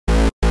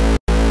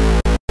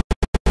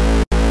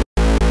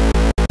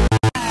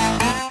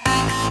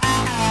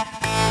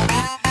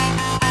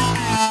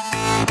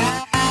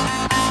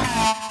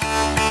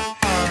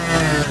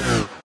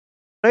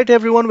Alright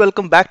everyone,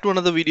 welcome back to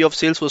another video of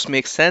Salesforce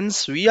Makes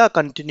Sense. We are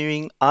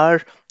continuing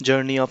our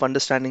journey of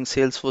understanding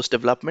Salesforce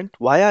development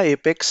via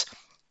Apex,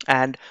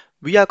 and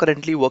we are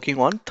currently working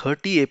on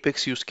 30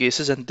 Apex use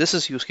cases, and this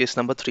is use case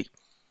number 3.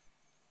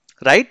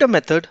 Write a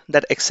method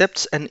that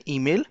accepts an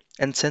email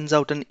and sends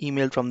out an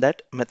email from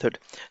that method.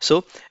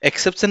 So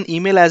accepts an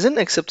email as in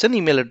accepts an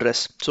email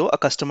address. So a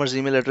customer's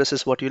email address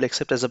is what you'll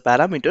accept as a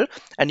parameter,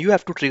 and you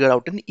have to trigger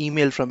out an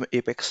email from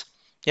Apex.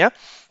 Yeah.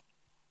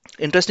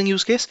 Interesting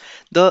use case.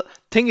 The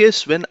thing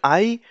is, when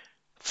I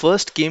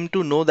first came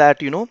to know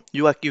that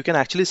you can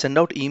actually send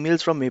out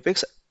emails from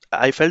Apex,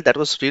 I felt that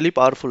was really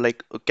powerful.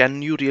 Like,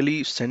 can you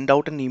really send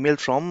out an email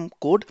from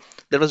code?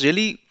 That was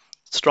really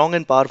strong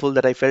and powerful,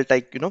 that I felt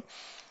like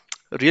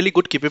really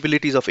good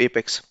capabilities of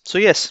Apex. So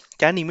yes,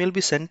 can email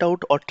be sent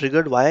out or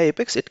triggered via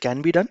Apex? It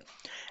can be done,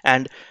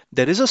 and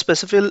there is a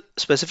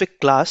specific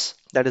class,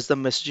 that is the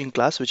messaging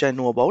class, which I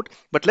know about.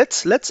 But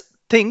let's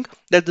think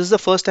that this is the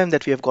first time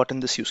that we have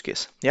gotten this use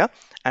case. Yeah,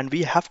 and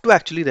we have to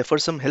actually refer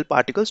some help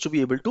articles to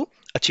be able to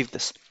achieve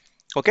this.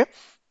 Okay,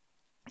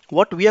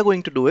 what we are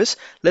going to do is,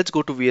 let's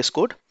go to VS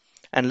Code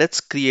and let's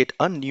create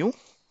a new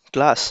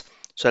class.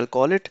 So I'll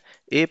call it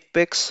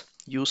Apex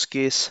use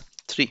case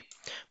 3.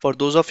 For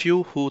those of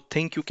you who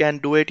think you can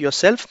do it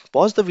yourself,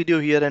 pause the video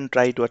here and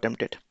try to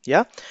attempt it.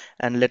 Yeah,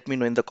 and let me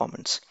know in the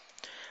comments.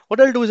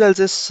 What I'll do is I'll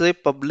just say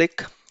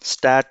public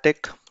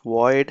static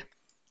void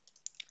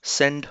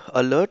send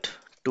alert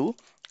to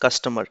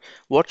customer.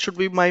 What should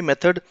be my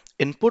method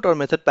input or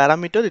method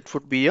parameter? It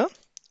would be a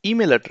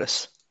email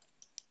address.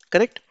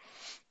 Correct?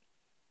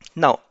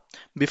 Now,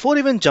 before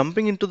even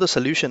jumping into the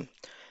solution,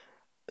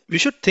 we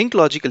should think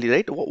logically,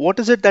 right? What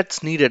is it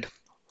that's needed?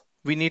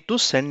 We need to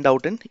send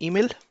out an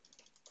email.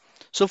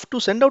 So to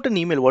send out an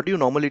email, what do you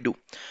normally do?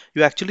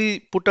 You actually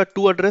put a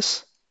to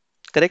address,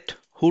 correct?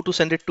 Who to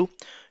send it to?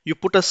 You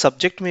put a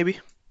subject, maybe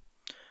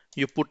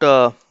you put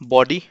a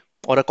body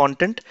or a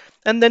content,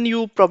 and then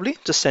you probably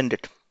just send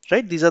it,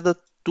 right? These are the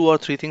 2 or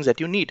 3 things that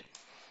you need,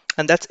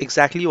 and that's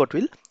exactly what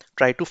we'll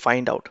try to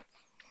find out.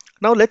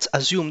 Now let's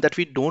assume that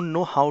we don't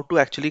know how to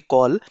actually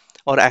call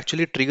or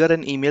actually trigger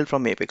an email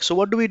from Apex. So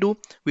what do?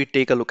 We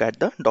take a look at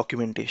the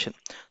documentation.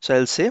 So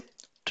I'll say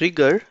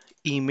trigger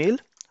email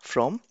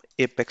from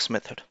Apex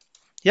method.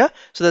 Yeah,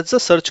 so that's the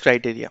search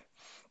criteria,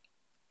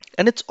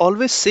 and it's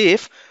always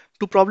safe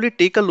to probably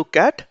take a look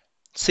at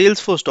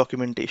Salesforce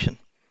documentation.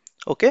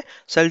 Okay,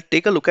 so I'll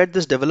take a look at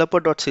this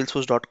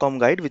developer.salesforce.com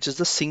guide, which is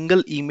the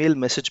single email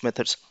message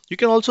methods. You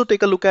can also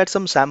take a look at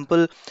some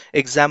sample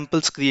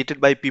examples created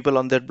by people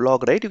on their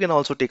blog, right? You can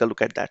also take a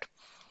look at that.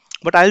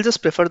 But I'll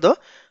just prefer the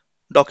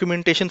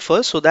documentation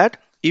first, so that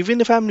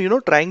even if I'm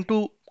trying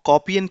to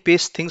copy and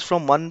paste things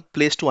from one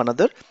place to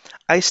another,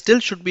 I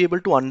still should be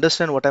able to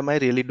understand what am I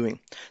really doing.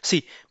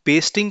 See,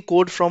 pasting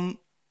code from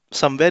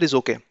somewhere is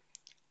okay,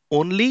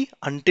 only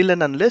until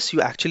and unless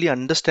you actually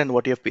understand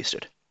what you have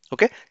pasted.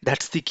 Okay,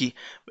 that's the key.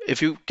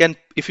 If you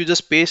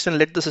just paste and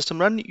let the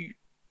system run,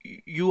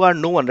 you are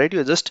no one, right?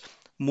 You're just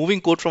moving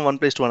code from one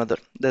place to another.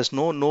 There's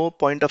no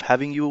point of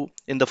having you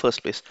in the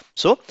first place.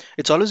 So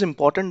it's always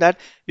important that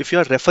if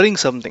you're referring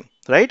something,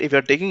 right, if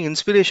you're taking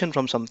inspiration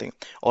from something,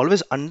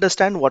 always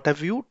understand what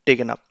have you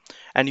taken up,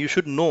 and you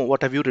should know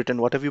what have you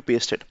written, what have you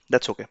pasted.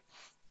 That's okay.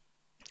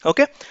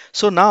 Okay,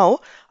 so now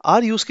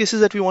our use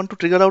cases that we want to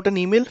trigger out an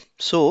email.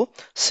 So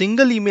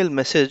single email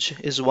message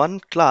is one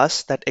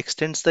class that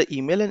extends the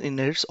email and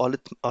inherits all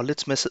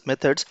its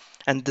methods,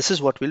 and this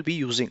is what we'll be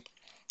using.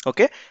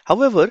 Okay,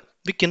 however,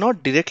 we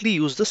cannot directly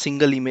use the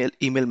single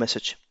email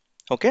message.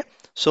 Okay,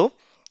 so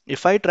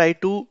if I try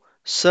to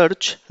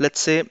search, let's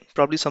say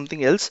probably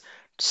something else,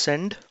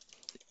 send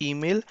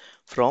email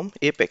from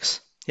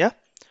Apex. Yeah,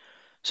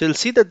 so you'll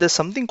see that there's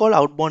something called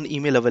outbound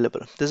email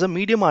available. There's a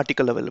Medium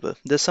article available.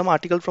 There's some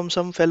article from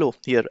some fellow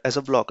here as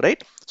a blog,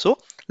 right? So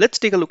let's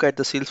take a look at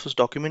the Salesforce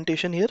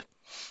documentation here.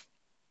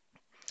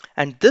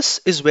 And this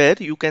is where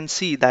you can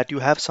see that you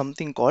have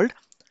something called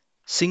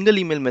single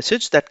email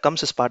message that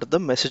comes as part of the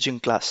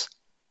messaging class.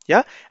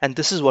 Yeah, and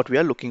this is what we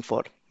are looking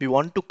for. We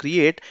want to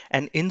create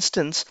an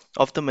instance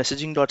of the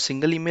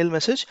messaging.single email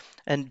message,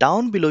 and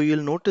down below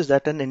you'll notice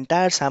that an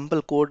entire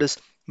sample code is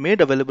made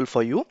available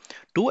for you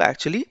to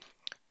actually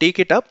take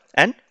it up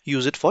and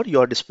use it for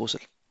your disposal.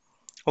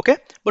 Okay,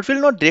 but we'll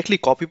not directly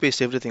copy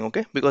paste everything,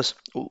 okay, because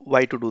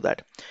why to do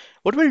that?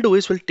 What we'll do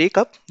is we'll take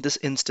up this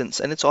instance,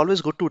 and it's always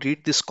good to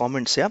read these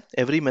comments. Yeah,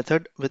 every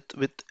method with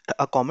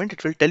a comment,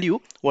 it will tell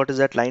you what is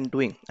that line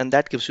doing, and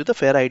that gives you the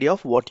fair idea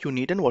of what you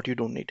need and what you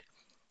don't need.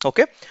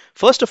 Okay,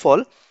 first of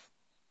all,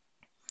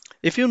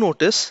 if you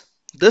notice,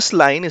 this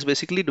line is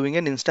basically doing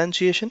an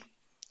instantiation,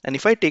 and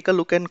if I take a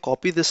look and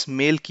copy this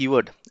mail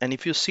keyword, and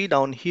if you see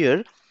down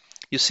here,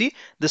 you see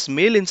this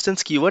mail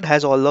instance keyword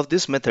has all of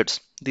these methods.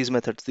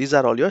 These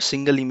are all your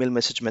single email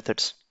message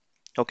methods.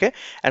 Okay,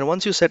 and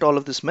once you set all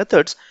of these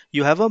methods,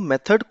 you have a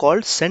method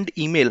called send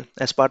email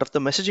as part of the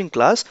messaging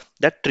class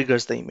that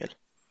triggers the email.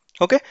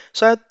 Okay,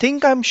 so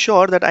I'm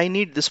sure that I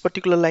need this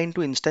particular line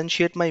to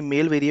instantiate my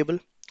mail variable,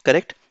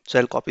 correct? So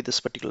I'll copy this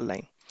particular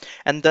line.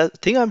 And the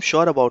thing I'm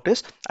sure about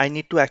is I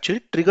need to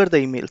actually trigger the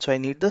email. So I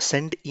need the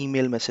send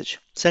email message,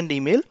 send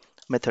email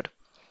method.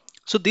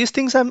 So these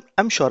things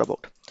I'm sure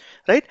about,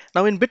 right?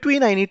 Now in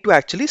between, I need to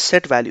actually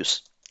set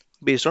values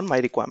based on my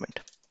requirement.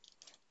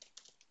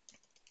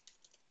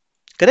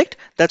 Correct?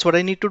 That's what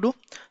I need to do.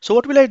 So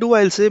what will I do?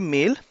 I'll say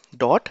mail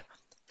dot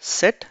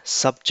set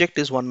subject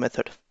is one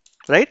method,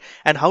 right?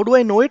 And how do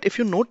I know it? If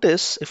you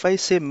notice, if I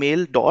say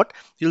mail dot,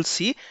 you'll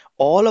see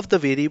all of the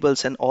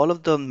variables and all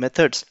of the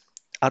methods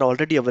are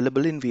already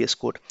available in VS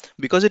Code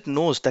because it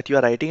knows that you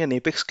are writing an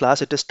Apex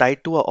class. It is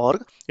tied to a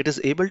org. It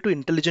is able to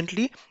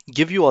intelligently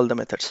give you all the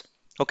methods.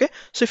 Okay.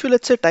 So if you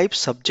let's say type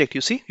subject,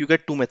 you see you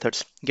get two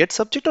methods, get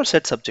subject or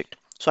set subject.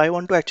 So I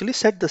want to actually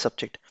set the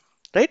subject,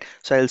 right?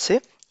 So I'll say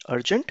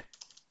urgent,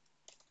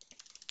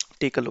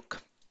 take a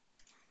look.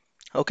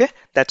 Okay,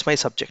 that's my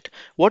subject.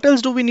 What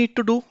else do we need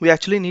to do? We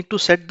actually need to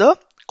set the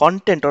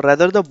content, or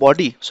rather the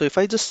body. So if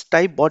I just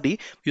type body,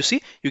 you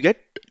see you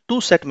get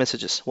two set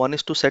messages. One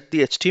is to set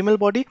the HTML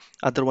body,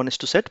 other one is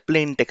to set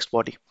plain text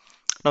body.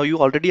 Now you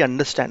already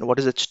understand what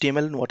is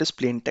HTML and what is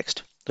plain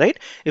text, right?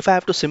 If I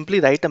have to simply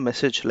write a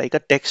message like a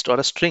text or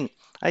a string,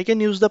 I can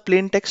use the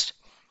plain text.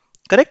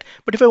 Correct.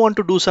 But if I want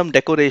to do some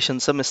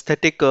decoration, some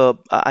aesthetic,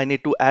 I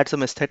need to add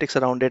some aesthetics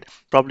around it,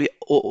 probably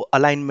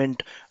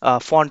alignment,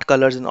 font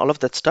colors and all of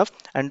that stuff,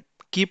 and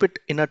keep it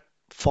in a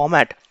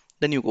format,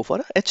 then you go for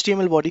a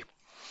HTML body.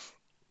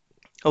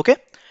 Okay.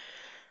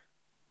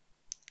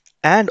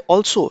 And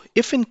also,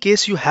 if in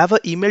case you have an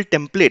email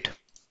template,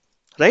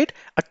 right,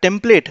 a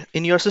template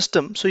in your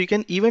system, so you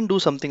can even do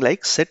something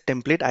like set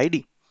template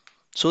ID.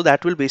 So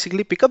that will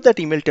basically pick up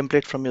that email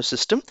template from your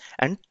system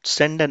and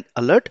send an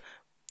alert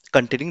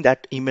containing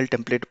that email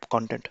template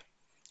content.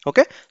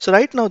 Okay, so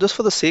right now, just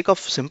for the sake of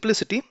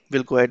simplicity,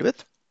 we'll go ahead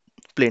with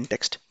plain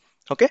text.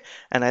 Okay,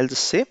 and I'll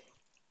just say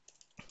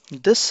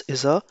this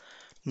is a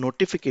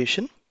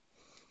notification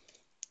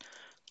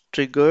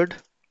triggered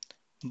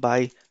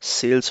by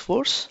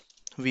Salesforce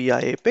via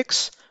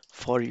Apex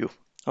for you.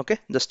 Okay,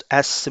 just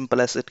as simple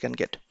as it can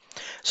get.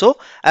 So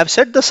I've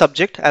set the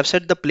subject, I've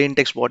set the plain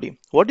text body.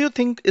 What do you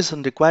think is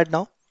required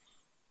now?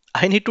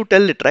 I need to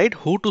tell it, right,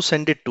 who to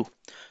send it to.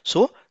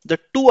 So the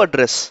to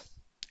address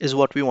is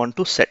what we want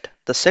to set.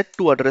 The set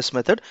to address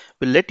method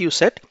will let you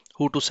set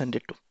who to send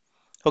it to.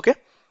 Okay.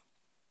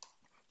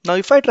 Now,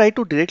 if I try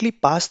to directly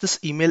pass this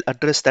email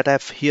address that I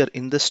have here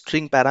in the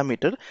string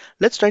parameter,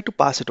 let's try to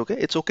pass it. Okay.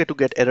 It's okay to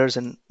get errors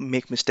and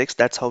make mistakes.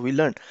 That's how we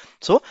learn.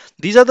 So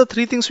these are the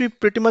three things we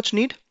pretty much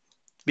need.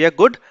 We are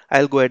good.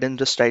 I'll go ahead and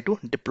just try to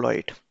deploy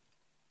it.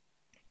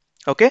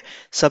 Okay,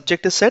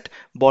 subject is set,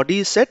 body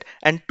is set,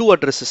 and to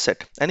address is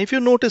set. And if you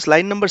notice,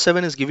 line number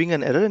 7 is giving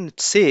an error and it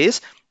says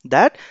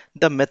that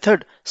the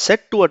method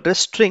set to address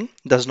string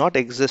does not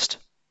exist.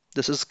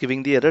 This is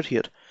giving the error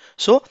here.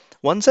 So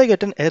once I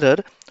get an error,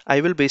 I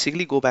will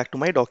basically go back to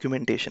my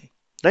documentation,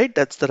 right?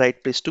 That's the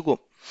right place to go.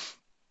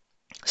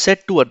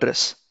 Set to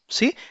address.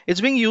 See,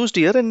 it's being used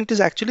here and it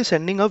is actually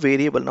sending a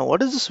variable. Now,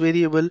 what is this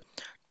variable?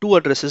 To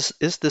addresses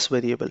is this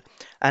variable.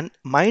 And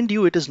mind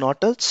you, it is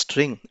not a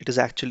string. It is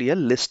actually a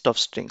list of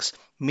strings.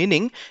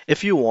 Meaning,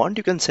 if you want,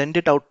 you can send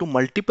it out to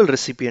multiple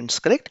recipients,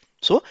 correct?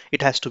 So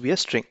it has to be a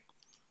string.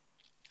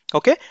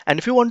 Okay. And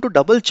if you want to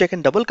double check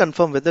and double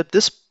confirm whether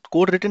this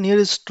code written here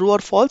is true or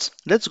false,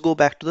 let's go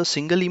back to the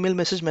single email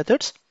message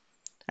methods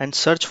and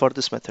search for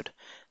this method.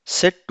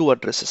 Set to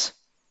addresses.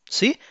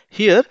 See,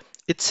 here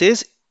it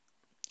says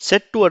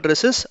set to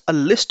addresses, a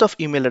list of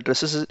email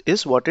addresses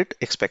is what it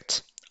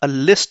expects. A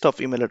list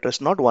of email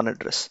address, not one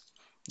address.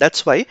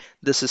 That's why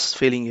this is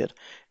failing here.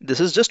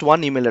 This is just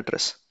one email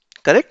address,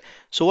 correct?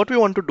 So what we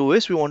want to do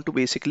is we want to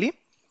basically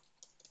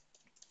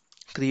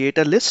create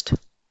a list.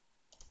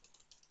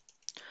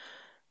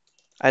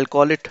 I'll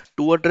call it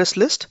to address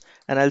list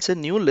and I'll say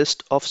new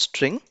list of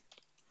string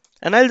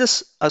and I'll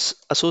just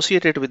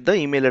associate it with the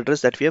email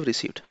address that we have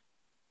received.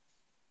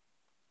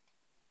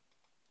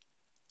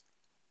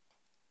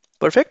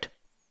 Perfect.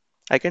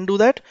 I can do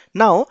that.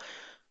 Now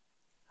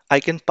I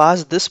can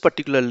pass this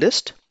particular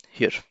list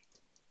here.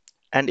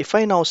 And if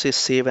I now say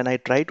save and I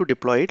try to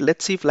deploy it,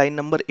 let's see if line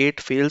number 8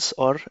 fails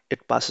or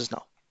it passes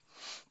now.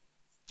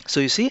 So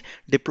you see,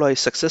 deploy is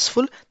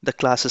successful. The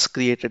class is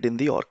created in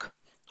the org.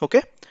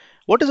 Okay.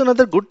 What is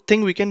another good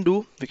thing we can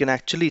do? We can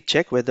actually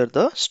check whether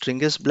the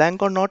string is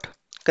blank or not.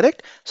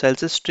 Correct. So I'll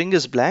say string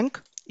is blank,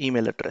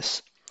 email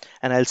address.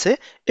 And I'll say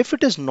if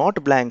it is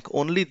not blank,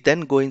 only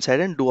then go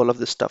inside and do all of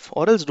this stuff,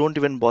 or else don't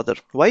even bother.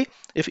 Why?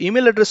 If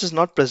email address is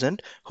not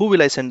present, who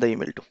will I send the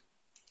email to?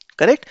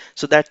 Correct.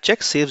 So that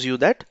check saves you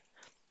that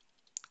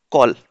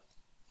call.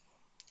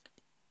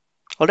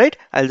 All right,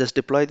 I'll just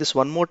deploy this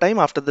one more time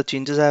after the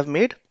changes I have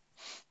made.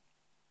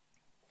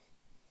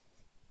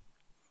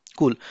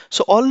 Cool.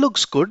 So all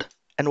looks good.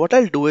 And what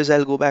I'll do is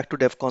I'll go back to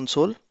dev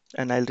console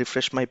and I'll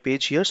refresh my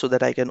page here so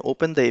that I can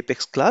open the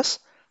Apex class.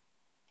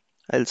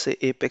 I'll say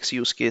Apex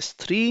use case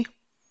 3.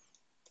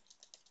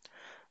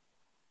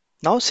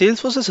 Now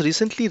Salesforce has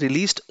recently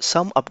released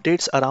some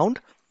updates around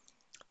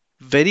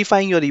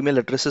verifying your email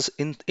addresses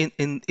in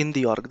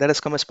the org. That has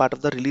come as part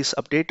of the release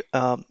update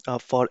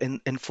for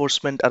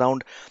enforcement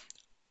around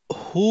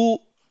who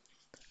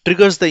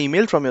triggers the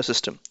email from your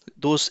system.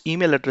 Those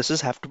email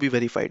addresses have to be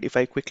verified. If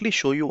I quickly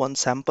show you one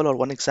sample or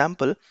one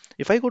example,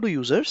 if I go to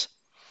users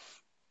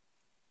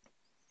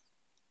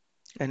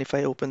and if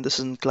I open this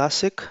in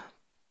Classic,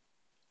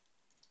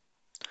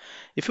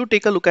 if you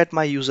take a look at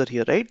my user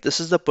here, right, this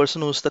is the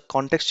person who's the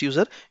context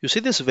user. You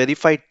see this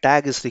verified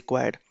tag is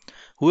required.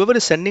 Whoever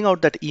is sending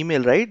out that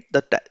email, right,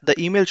 the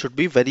email should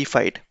be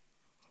verified.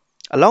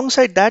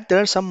 Alongside that,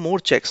 there are some more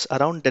checks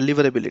around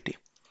deliverability.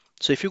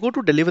 So if you go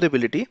to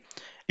deliverability,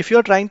 if you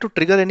are trying to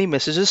trigger any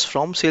messages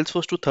from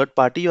Salesforce to third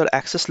party, your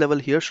access level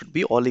here should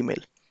be all email,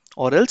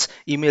 or else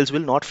emails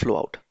will not flow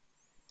out.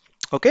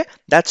 Okay,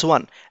 that's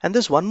one. And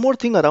there's one more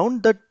thing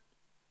around the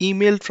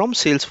email from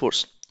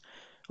Salesforce.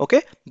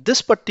 Okay,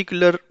 this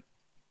particular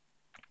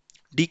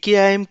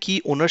DKIM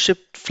key ownership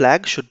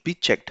flag should be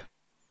checked.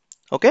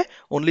 Okay,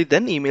 only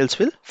then emails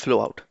will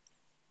flow out.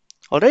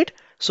 All right,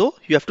 so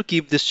you have to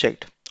keep this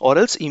checked, or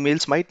else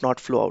emails might not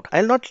flow out.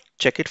 I'll not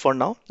check it for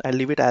now. I'll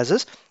leave it as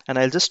is, and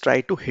I'll just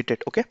try to hit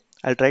it. Okay,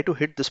 I'll try to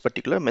hit this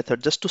particular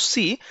method just to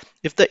see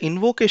if the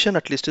invocation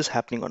at least is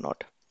happening or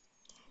not.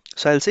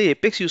 So I'll say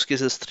Apex use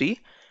cases 3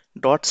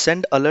 dot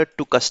send alert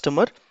to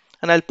customer,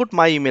 and I'll put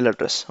my email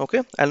address.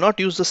 Okay, I'll not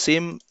use the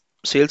same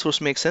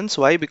Salesforce makes sense.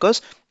 Why?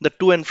 Because the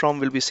to and from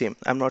will be same.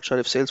 I'm not sure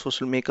if Salesforce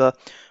will make a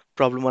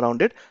problem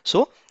around it.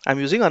 So I'm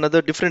using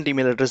another different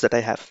email address that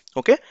I have.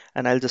 Okay,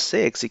 and I'll just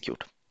say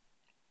execute.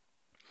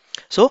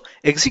 So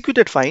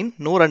executed fine,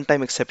 no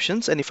runtime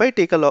exceptions. And if I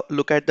take a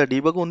look at the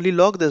debug only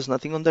log, there's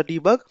nothing on the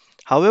debug.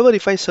 However,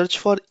 if I search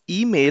for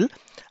email,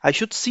 I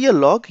should see a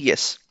log.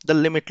 Yes, the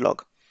limit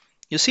log.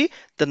 You see,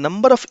 the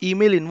number of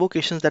email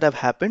invocations that have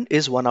happened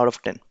is 1 out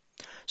of 10.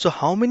 So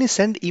how many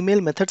send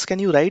email methods can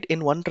you write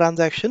in one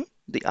transaction?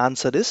 The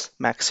answer is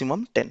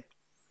maximum 10.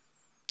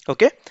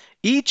 Okay,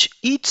 each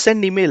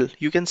send email,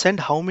 you can send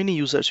how many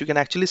users? You can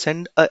actually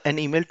send an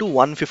email to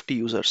 150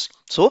 users.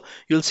 So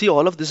you'll see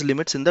all of these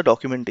limits in the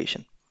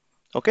documentation.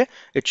 Okay,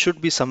 it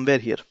should be somewhere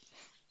here.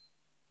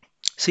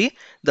 See,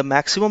 the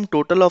maximum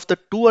total of the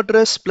to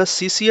address plus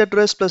CC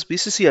address plus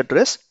BCC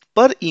address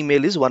per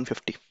email is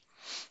 150.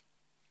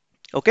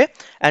 Okay,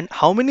 and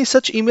how many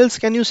such emails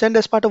can you send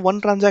as part of one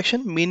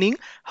transaction? Meaning,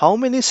 how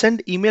many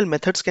send email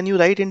methods can you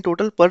write in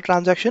total per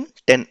transaction?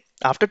 10.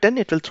 After 10,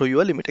 it will throw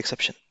you a limit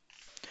exception.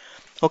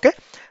 Okay,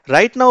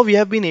 right now we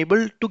have been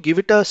able to give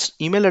it a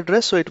email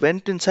address, so it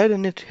went inside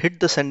and it hit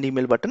the send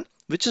email button,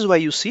 which is why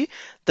you see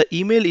the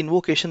email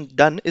invocation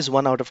done is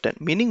 1 out of 10,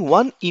 meaning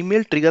one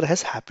email trigger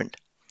has happened.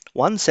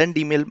 One send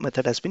email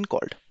method has been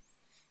called.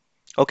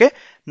 Okay,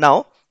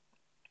 now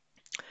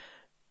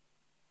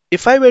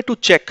if I were to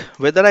check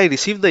whether I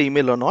received the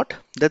email or not,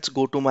 let's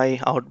go to my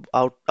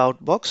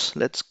outbox.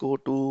 Let's go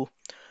to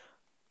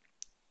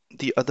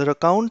the other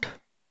account.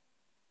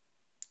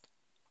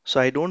 So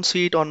I don't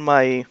see it on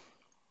my,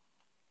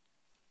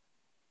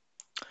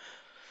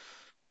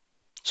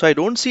 so I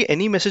don't see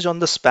any message on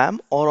the spam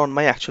or on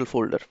my actual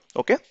folder.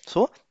 Okay,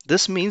 so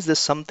this means there's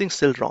something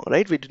still wrong,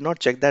 right? We did not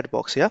check that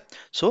box here.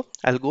 So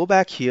I'll go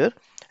back here,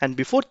 and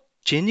before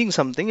changing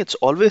something, it's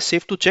always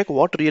safe to check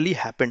what really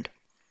happened.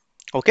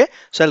 Okay,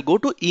 so I'll go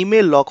to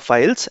email log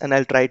files and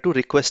I'll try to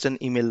request an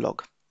email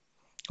log.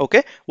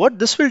 Okay, what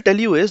this will tell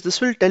you is,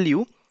 this will tell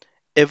you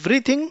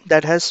everything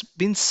that has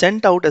been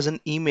sent out as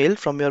an email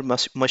from your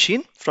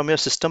machine, from your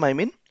system, I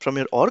mean, from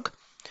your org,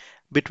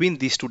 between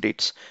these two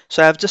dates.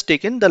 So I have just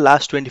taken the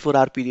last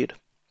 24-hour period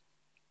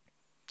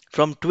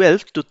from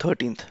 12th to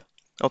 13th.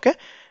 Okay,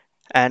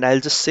 and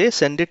I'll just say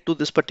send it to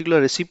this particular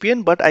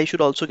recipient, but I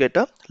should also get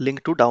a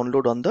link to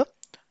download on the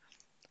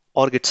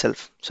org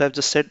itself. So I've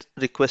just said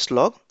request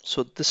log.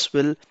 So this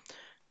will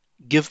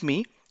give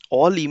me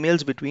all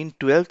emails between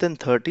 12th and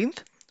 13th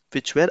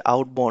which were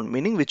outbound,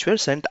 meaning which were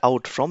sent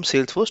out from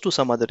Salesforce to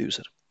some other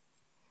user.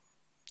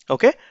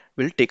 Okay,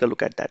 we'll take a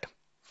look at that.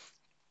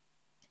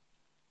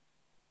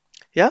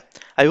 Yeah,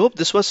 I hope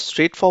this was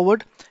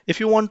straightforward. If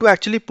you want to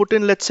actually put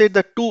in, let's say,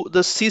 the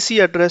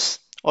CC address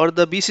or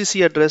the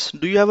BCC address,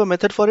 do you have a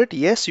method for it?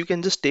 Yes, you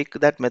can just take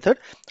that method.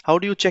 How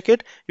do you check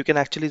it? You can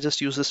actually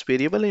just use this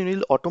variable and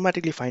you'll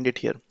automatically find it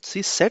here.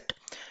 See, set.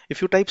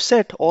 If you type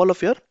set, all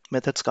of your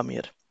methods come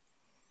here.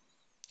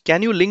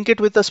 Can you link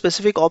it with a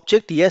specific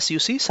object? Yes, you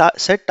see,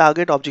 set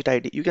target object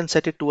ID. You can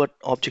set it to an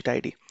object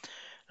ID,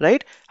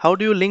 right? How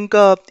do you link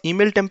a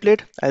email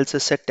template? I'll say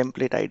set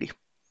template ID.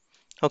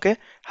 Okay,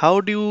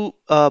 how do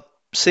you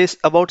say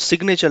about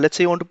signature? Let's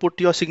say you want to put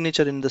your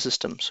signature in the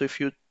system. So if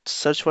you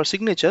search for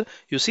signature,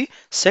 you see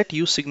set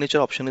use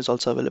signature option is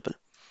also available.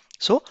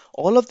 So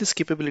all of these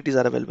capabilities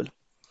are available.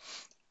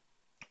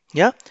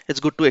 Yeah, it's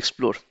good to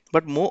explore.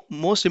 But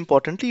most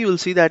importantly, you will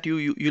see that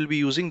you'll be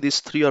using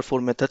these 3 or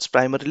 4 methods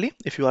primarily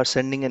if you are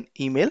sending an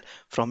email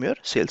from your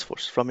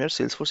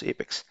Salesforce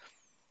Apex.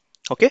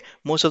 Okay,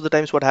 most of the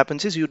times what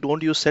happens is you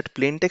don't use set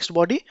plain text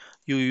body,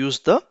 you use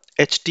the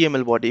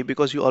HTML body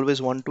because you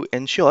always want to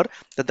ensure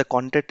that the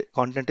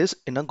content is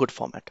in a good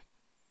format.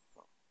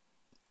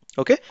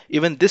 Okay,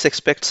 even this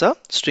expects a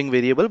string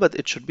variable, but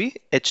it should be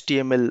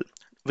HTML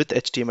with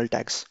HTML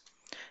tags.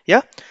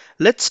 Yeah,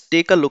 let's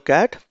take a look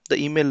at the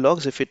email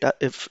logs if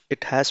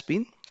it has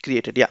been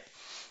created. Yeah,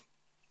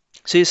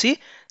 so you see,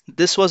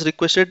 this was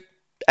requested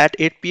at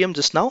 8 p.m.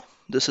 just now.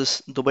 This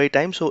is Dubai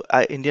time, so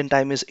Indian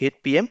time is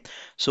 8 p.m.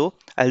 So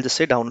I'll just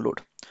say download.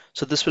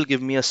 So this will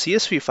give me a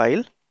CSV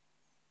file,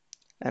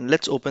 and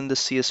let's open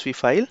this CSV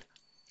file,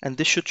 and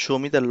this should show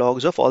me the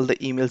logs of all the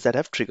emails that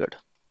have triggered,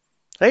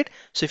 right?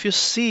 So if you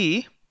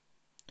see,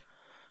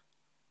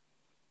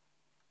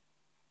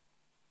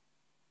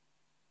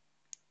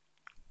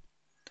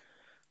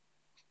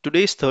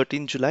 today is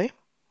 13th July,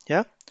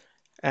 yeah,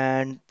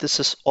 and this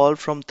is all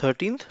from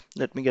 13th.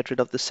 Let me get rid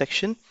of this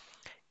section.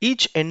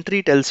 Each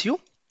entry tells you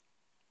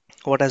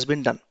what has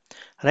been done,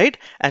 right?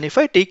 And if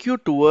I take you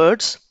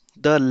towards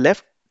the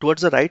left,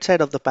 towards the right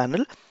side of the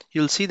panel,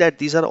 you'll see that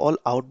these are all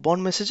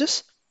outbound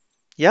messages.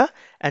 Yeah,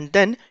 and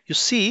then you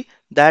see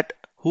that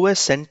who has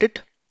sent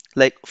it,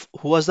 like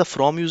who was the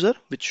from user,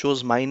 which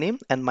shows my name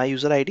and my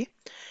user ID.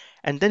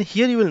 And then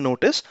here you will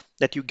notice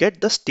that you get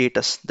the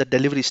status, the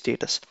delivery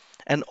status,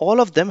 and all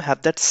of them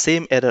have that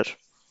same error.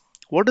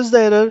 What is the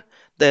error?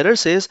 The error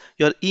says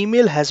your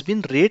email has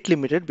been rate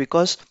limited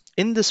because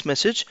in this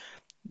message,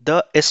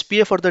 the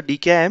SPF or the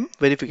DKIM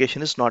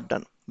verification is not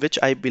done, which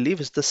I believe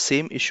is the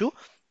same issue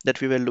that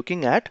we were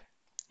looking at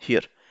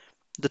here,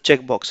 the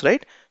checkbox,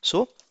 right?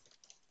 So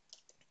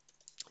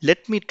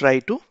let me try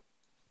to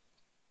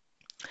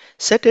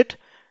set it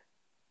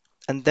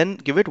and then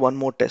give it one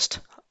more test,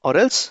 or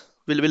else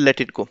we'll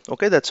let it go.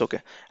 Okay, that's okay.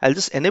 I'll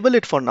just enable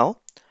it for now.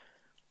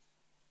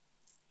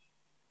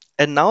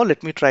 And now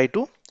let me try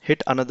to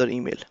hit another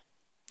email.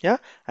 Yeah,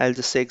 I'll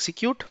just say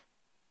execute.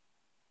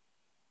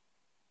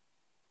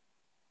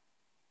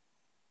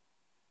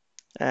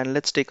 And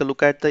let's take a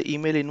look at the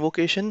email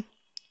invocation.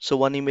 So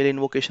one email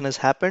invocation has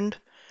happened.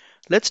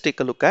 Let's take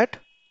a look at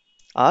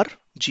our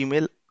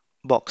Gmail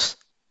box.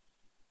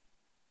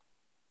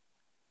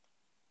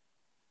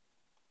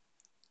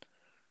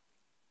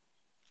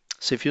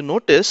 So if you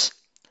notice,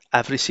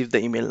 I've received the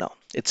email now.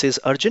 It says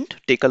urgent,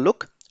 take a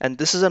look. And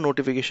this is a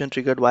notification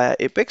triggered via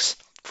Apex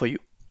for you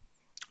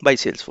by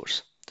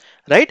Salesforce,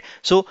 right?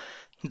 So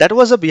that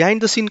was a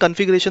behind the scene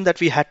configuration that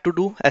we had to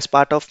do as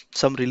part of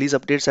some release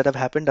updates that have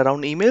happened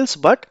around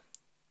emails. But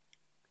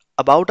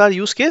about our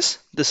use case,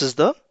 this is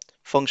the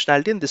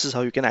functionality, and this is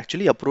how you can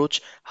actually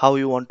approach how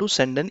you want to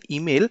send an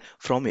email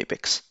from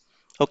Apex.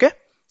 Okay,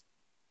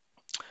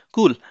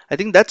 cool. I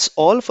think that's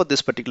all for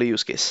this particular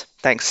use case.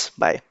 Thanks.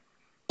 Bye.